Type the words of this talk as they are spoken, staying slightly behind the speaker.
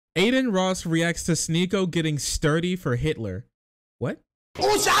Aiden Ross reacts to Sneako getting sturdy for Hitler. What?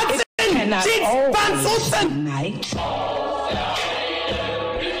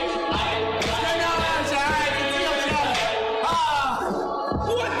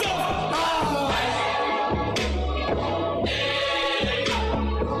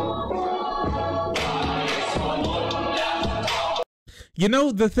 You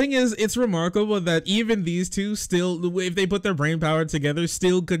know, the thing is, it's remarkable that even these two still, if they put their brain power together,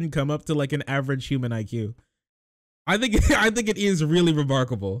 still couldn't come up to like an average human IQ. I think it is really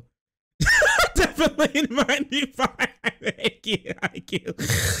remarkable. Definitely 95 IQ.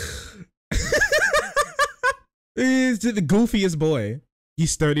 He's the goofiest boy.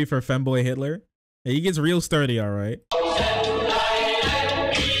 He's sturdy for femboy Hitler. Yeah, he gets real sturdy, all right. Yay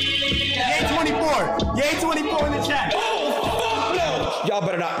 24. Yay 24 in the chat. Y'all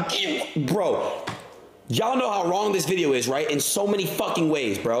better not, bro. Y'all know how wrong this video is, right? In so many fucking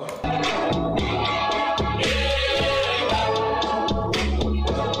ways, bro.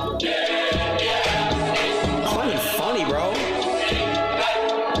 Funny, bro.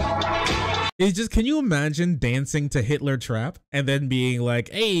 It's just, can you imagine dancing to Hitler Trap and then being like,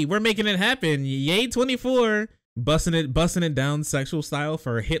 hey, we're making it happen. Yay 24. Busting it down sexual style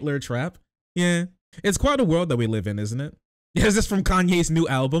for Hitler Trap. Yeah. It's quite a world that we live in, isn't it? Is this from Kanye's new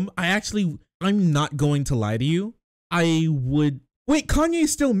album? I'm not going to lie to you. Wait,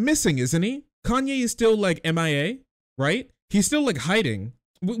 Kanye's still missing, isn't he? Kanye is still like MIA, right? He's still like hiding.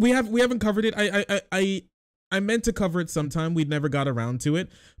 We haven't covered it. I meant to cover it sometime. We never got around to it.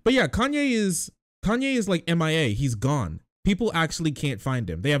 But yeah, Kanye is like MIA. He's gone. People actually can't find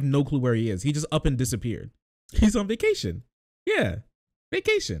him. They have no clue where he is. He just up and disappeared. He's on vacation. Yeah,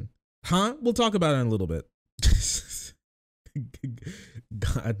 vacation. Huh? We'll talk about it in a little bit.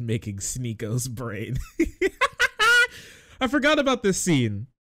 God making Sneako's brain. I forgot about this scene.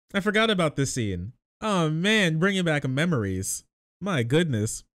 Oh man, bringing back memories. My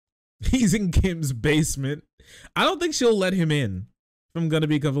goodness. He's in Kim's basement. I don't think she'll let him in. If I'm gonna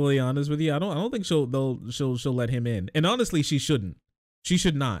be completely honest with you, I don't think she'll let him in. And honestly, she shouldn't. She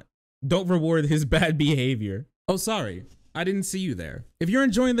should not. Don't reward his bad behavior. Oh, sorry. I didn't see you there. If you're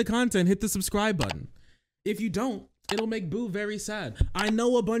enjoying the content, hit the subscribe button. If you don't, it'll make Boo very sad. I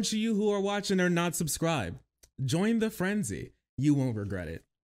know a bunch of you who are watching are not subscribed. Join the frenzy. You won't regret it.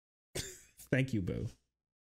 Thank you, Boo.